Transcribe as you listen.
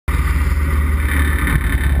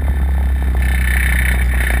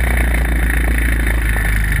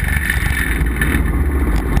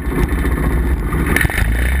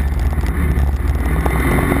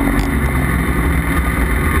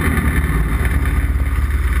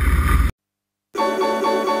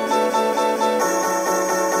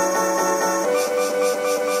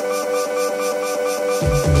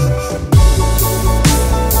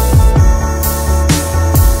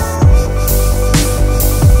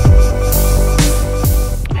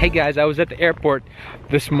Hey guys, I was at the airport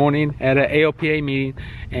this morning at an AOPA meeting,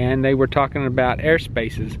 and they were talking about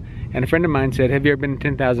airspaces. And a friend of mine said, have you ever been to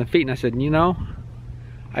 10,000 feet? And I said, you know,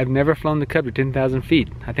 I've never flown the Cub to 10,000 feet.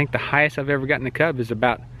 I think the highest I've ever gotten the Cub is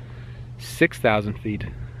about 6,000 feet.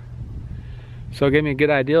 So it gave me a good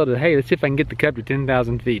idea to, hey, let's see if I can get the Cub to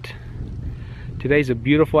 10,000 feet. Today's a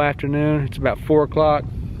beautiful afternoon. It's about 4 o'clock,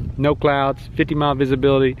 no clouds, 50-mile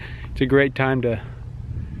visibility. It's a great time to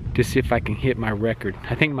see if I can hit my record.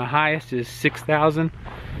 I think my highest is 6,000,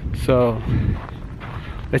 so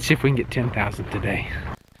let's see if we can get 10,000 today.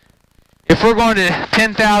 If we're going to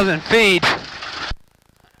 10,000 feet,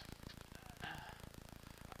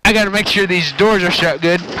 I gotta make sure these doors are shut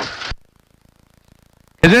good,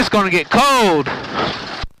 because it's gonna get cold.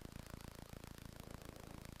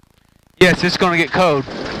 Yes, it's gonna get cold.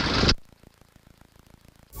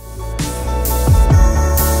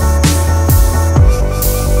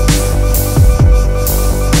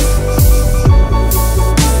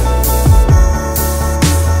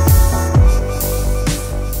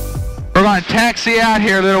 We're going to taxi out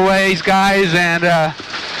here a little ways, guys, and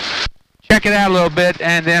check it out a little bit,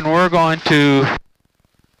 and then we're going to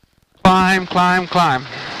climb.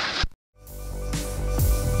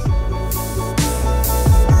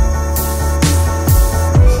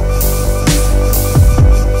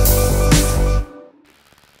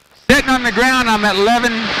 Sitting on the ground, I'm at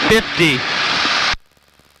 1150.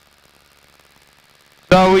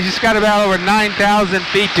 So we just got about over 9,000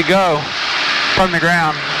 feet to go from the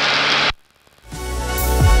ground.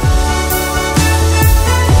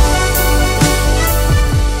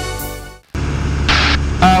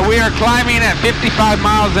 We are climbing at 55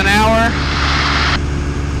 miles an hour,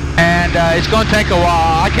 and it's going to take a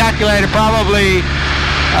while. I calculated probably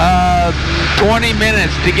 20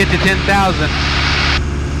 minutes to get to 10,000,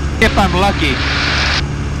 if I'm lucky.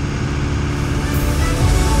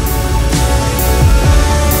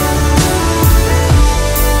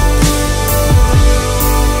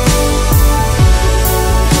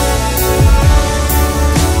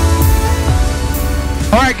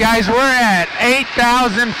 Alright guys, we're at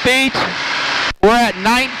 8,000 feet. We're at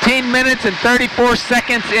 19 minutes and 34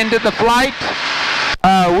 seconds into the flight.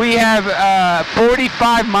 We have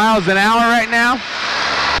 45 miles an hour right now,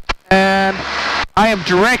 and I am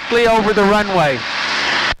directly over the runway.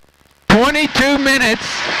 22 minutes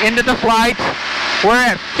into the flight, we're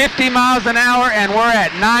at 50 miles an hour, and we're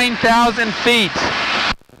at 9,000 feet.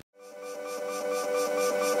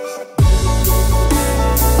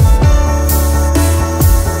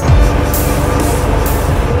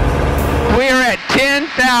 We are at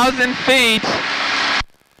 10,000 feet,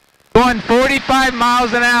 going 45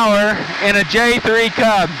 miles an hour in a J3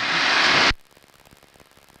 Cub.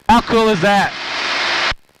 How cool is that?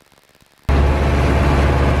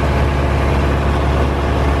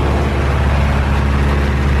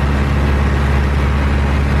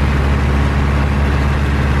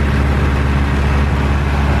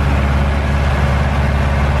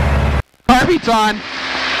 Car beats on.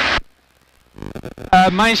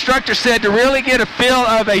 My instructor said to really get a feel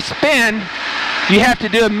of a spin, you have to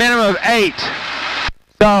do a minimum of 8.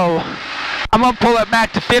 So I'm going to pull it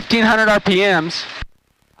back to 1,500 RPMs.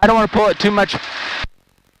 I don't want to pull it too much.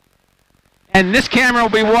 And this camera will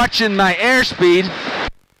be watching my airspeed.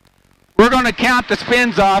 We're going to count the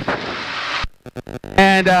spins off,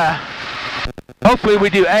 and hopefully we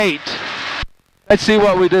do 8. Let's see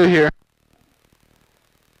what we do here.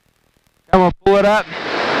 I'm going to pull it up.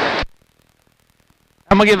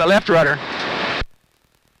 I'm going to give it left rudder.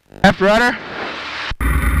 Left rudder.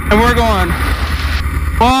 And we're going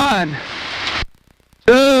 1,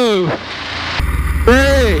 2,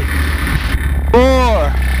 3,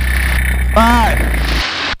 4, 5.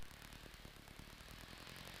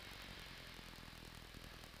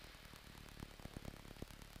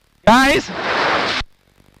 Guys,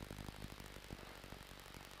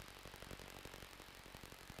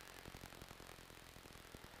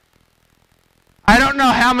 I don't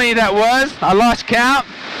know how many that was. I lost count.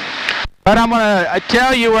 But I'm going to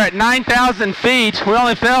tell you we're at 9,000 feet. We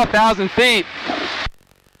only fell 1,000 feet.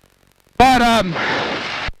 But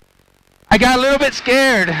I got a little bit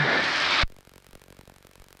scared.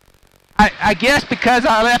 I guess because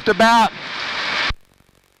I left about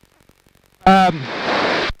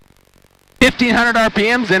 1,500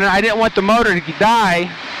 RPMs in it, I didn't want the motor to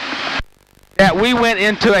die, that we went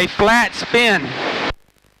into a flat spin.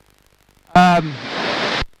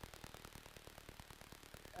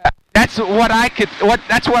 That's what I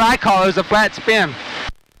call it, as a flat spin.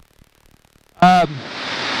 I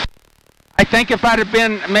think if I'd have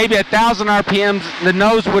been maybe 1,000 RPMs, the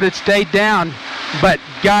nose would have stayed down. But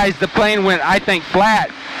guys, the plane went, I think,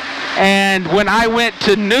 flat. And when I went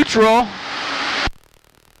to neutral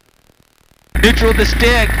the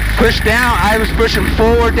stick, push down, I was pushing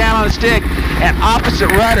forward down on the stick and opposite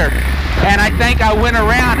rudder. And I think I went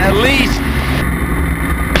around at least,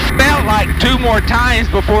 felt like 2 more times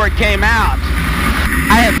before it came out.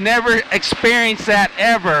 I have never experienced that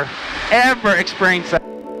ever experienced that.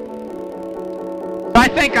 I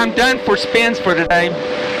think I'm done for spins for today.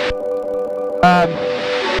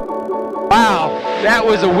 Wow, that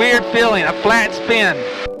was a weird feeling, a flat spin.